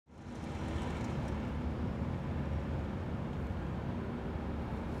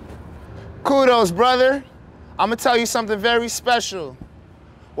Kudos, brother. I'm gonna tell you something very special.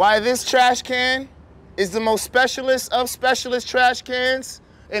 Why this trash can is the most specialist of specialist trash cans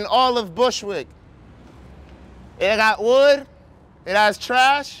in all of Bushwick. It got wood, it has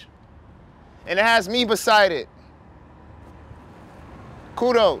trash, and it has me beside it.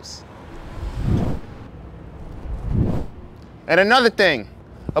 Kudos. And another thing,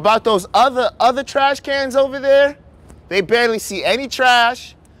 about those other trash cans over there, they barely see any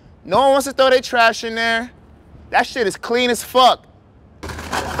trash. No one wants to throw their trash in there. That shit is clean as fuck.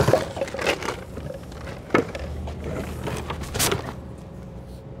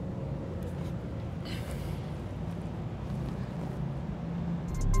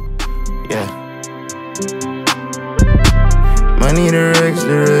 Yeah. Money the Rex,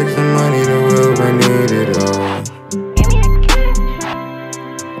 and money the will, I need it all.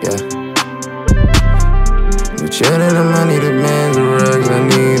 Yeah. The cheddar, the money, the bands, the rugs, I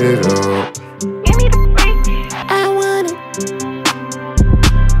need